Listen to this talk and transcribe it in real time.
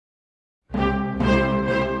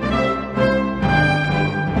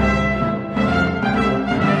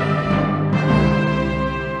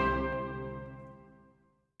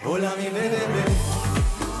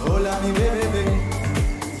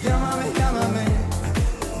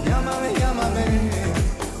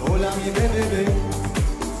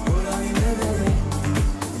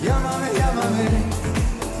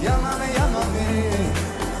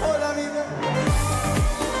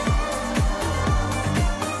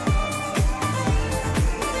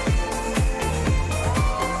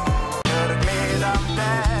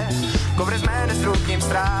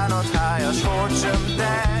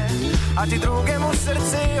A die druge mu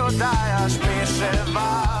srce oddajaš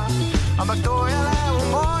peševa. Ampak to je le v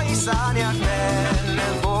mojih sanjah, ne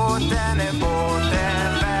bo te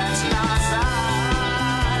več nazaj.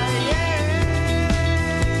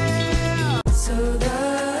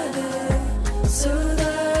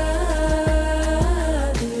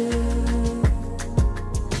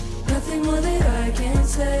 Nothing more that I can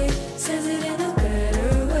say says it in a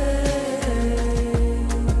better way.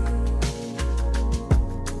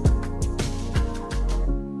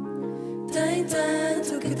 Tem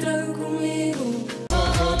tanto que trago comigo.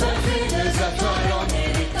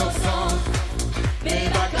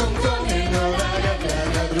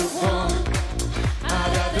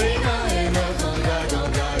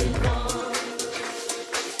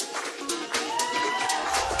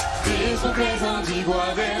 Sont présents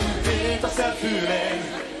d'Iguaden, et par sa fumée,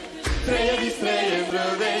 Freya distrayen,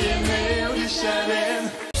 reveille, mais du chalen.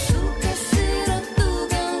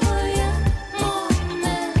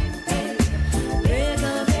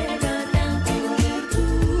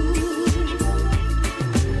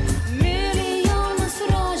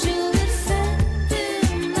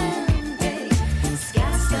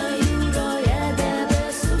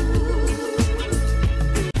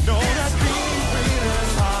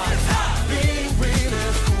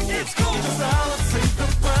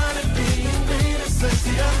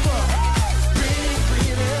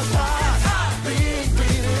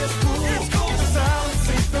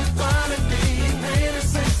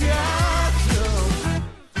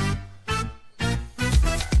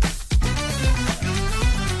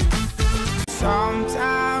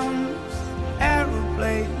 Sometimes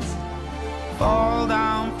aeroplanes fall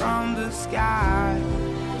down from the sky,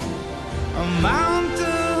 and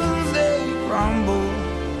mountains they crumble,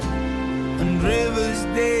 and rivers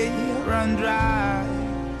they run dry,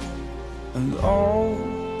 and oh,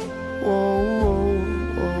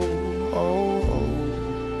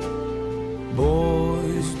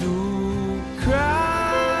 boys do cry.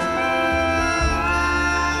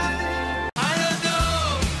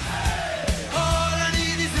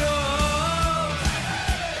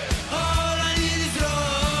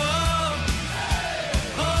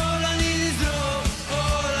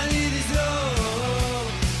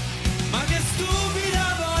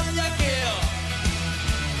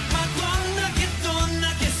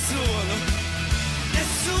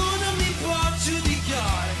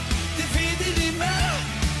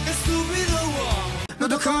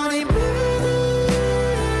 Con i brividi,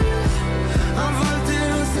 a volte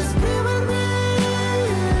non so esprimermi,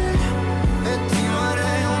 e ti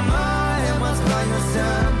vorrei amare ma sbaglio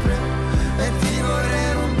sempre, e ti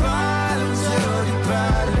vorrei rubare un cielo di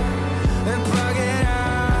perle, e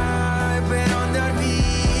pagherai per andar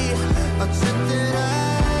via,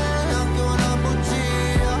 accetterai anche una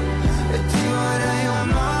bugia, e ti vorrei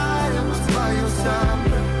amare ma sbaglio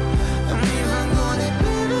sempre, e mi vengono i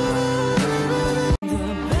brividi.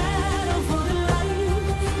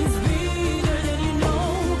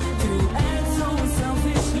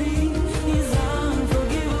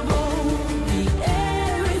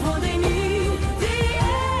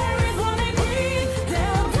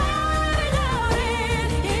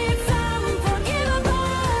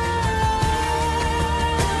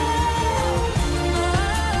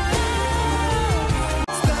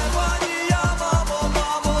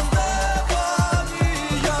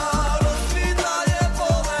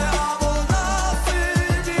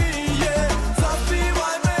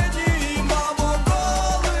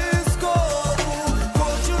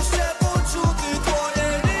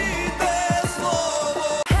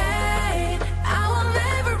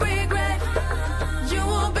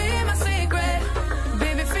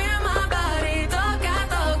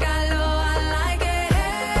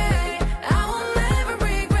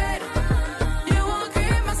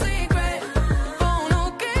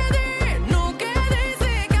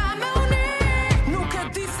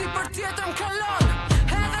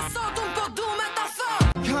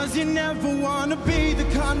 You never wanna be the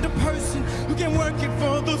kind of person who can work it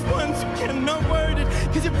for those ones who cannot word it.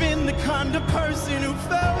 Cause you've been the kind of person who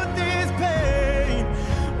felt this pain.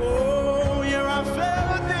 Oh yeah, I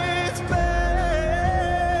felt this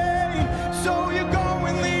pain. So you go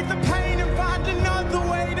and leave the pain and find another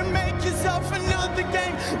way to make yourself another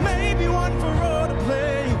game. Maybe one for all to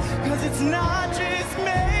play. Cause it's not just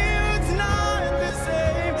me, it's not the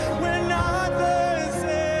same. We're not the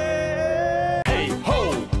same. Hey ho,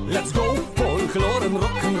 let's go! Folklore,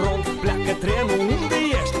 rock'n'roll, pleacă trenul unde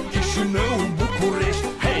ești? Chișinău, București.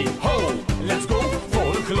 Hey ho, let's go!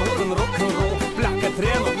 Folklore, rock'n'roll, pleacă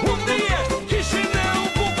trenul unde ești? Chișinău,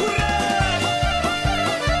 București.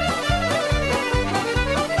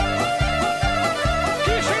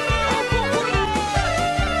 Chișinău,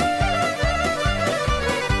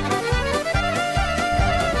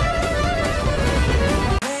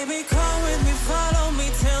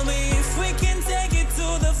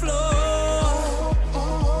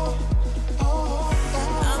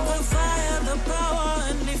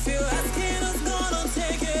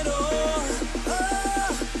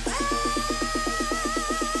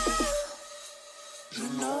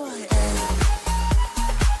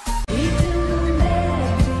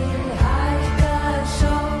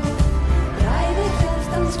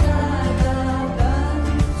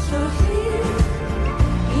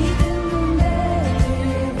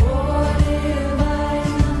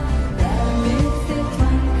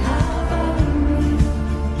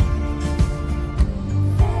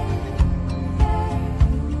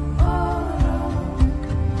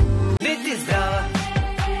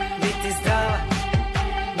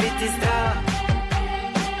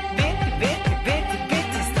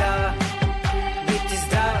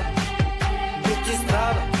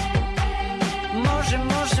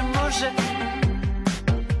 może.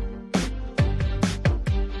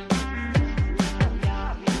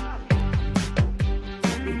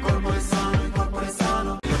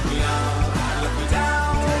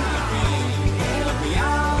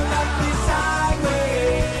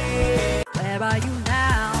 Where are you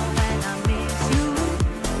now when I miss you?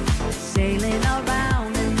 Sailing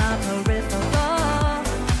around in my peripheral.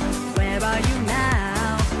 Where are you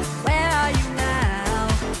now? Where are you now?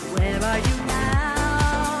 Where are you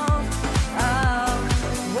now? Oh,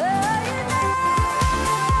 where are you now?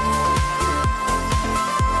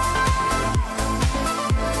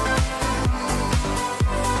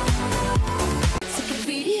 Take a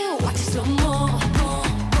video, watch it some more.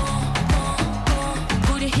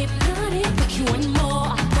 Put it hypnotic, make you want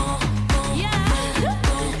more. Yeah.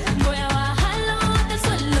 Voy a bajarlo de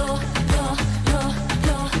solo.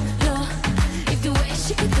 If the way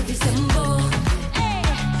she could do this and more. Hey,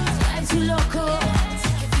 drives you loco.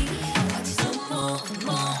 Take a video, watch it some more.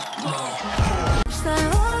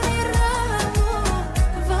 Stavo di ramo,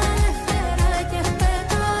 vale spera che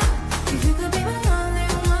aspetta. If you could be my only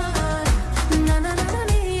one, na na na na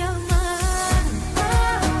mia man.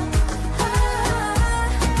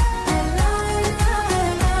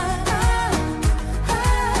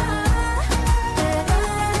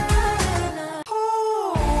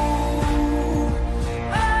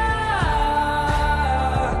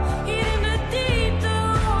 Hier in de diepte,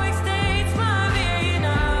 oh, ik steeds maar weer je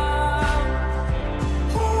naam.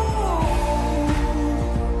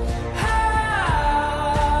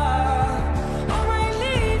 Oh mijn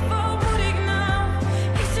lief, wat moet ik nou?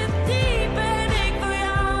 Ik zit diep en ik wil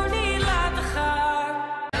jou niet laten gaan.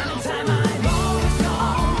 Zijn mijn bones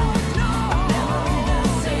gone? Never in a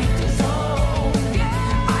safety zone.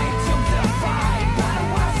 I took the fight, but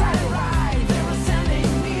was I right? They were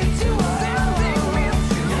sending me to a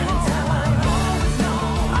anytime my bones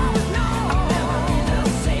gone. Never in a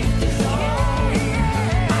safety zone.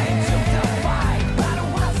 I took the fight, but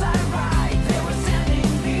was I right? They were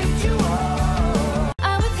sending me to a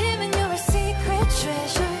I'm with him and you're a secret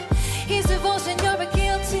treasure. He's devotion, you're a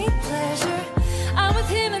guilty pleasure. I'm with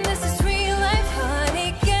him and this is real life,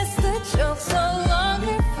 honey. Guess the joke's no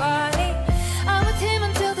longer funny. I'm with him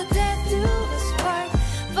until the death do us part,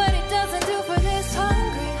 but it doesn't do for this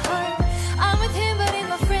hungry heart. I'm with him, but in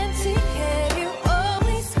my frantic head, you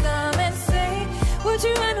always come and say, would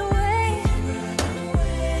you run away?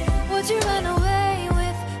 Would you run away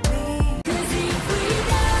with me? 'Cause if we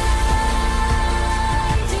die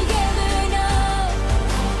together now,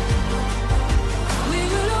 we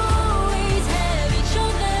will always have each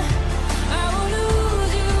other. I won't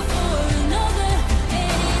lose you for another.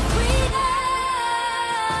 And if we die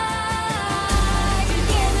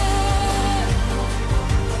together,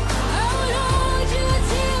 I will hold you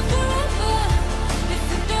till forever. If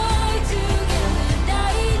we die together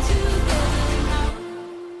now.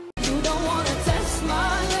 You don't wanna test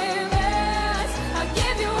my limits. I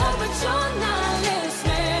give you all, but you're not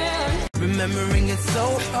listening. Remembering it's so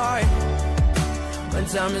hard when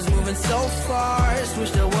time is moving so fast.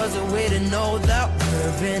 Wish there was a way to know that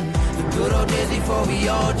we're in the good old days before we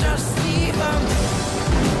all just leave 'em.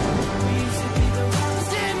 We used to be the rocks,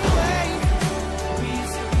 didn't we? We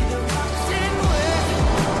used to be the rocks, didn't we?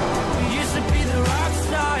 We used to be the rock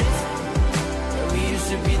stars. Yeah, we used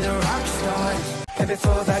to be the rock stars. And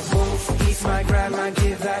before that wolf eats my grandma,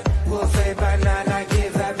 give that wolf a banana,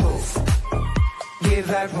 give that wolf. Give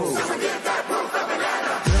that wolf.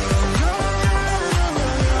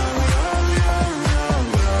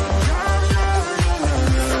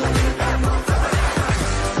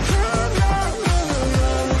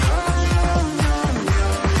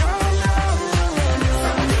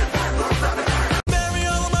 Bury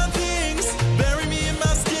all of my things, bury me in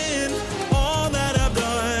my skin. All that I've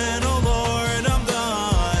done, oh Lord, I'm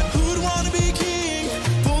done. Who'd wanna be king?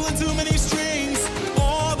 Pulling too many strings.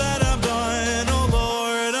 All that I've done, oh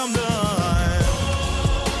Lord, I'm done.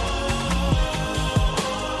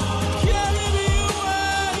 Carry me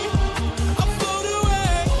away, I'll float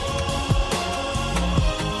away.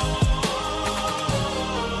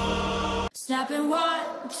 Snapping 1,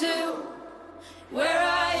 2, where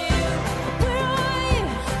are you? Where are you?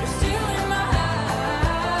 You're still in my heart.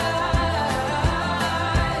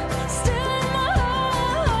 Still in my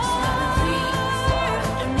heart. 3, 4,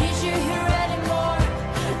 don't need you here anymore.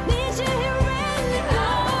 Need you here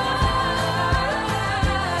anymore.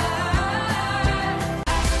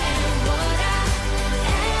 I am what I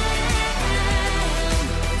am.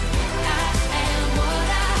 I am what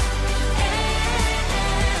I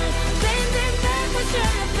am. Bending backwards,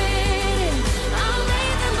 trying to fit in. I'll lay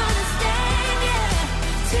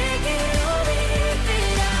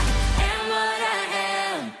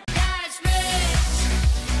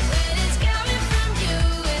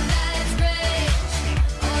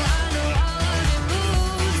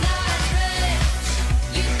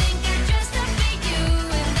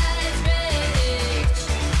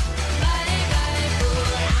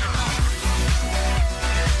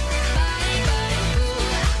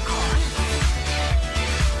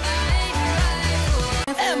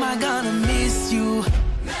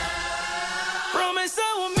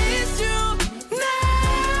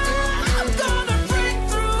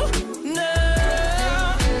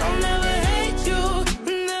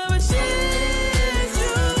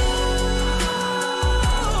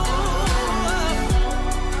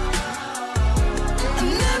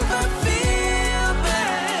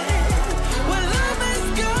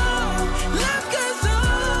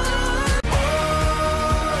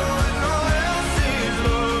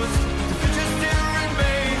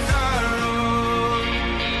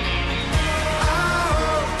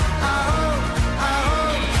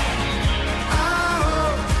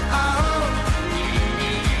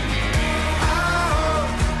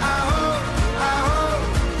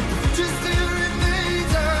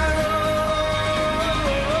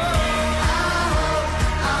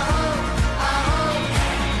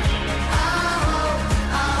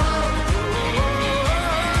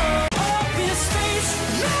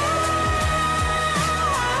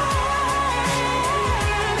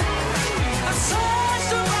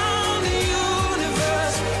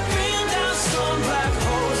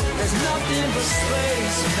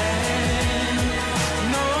spaceman.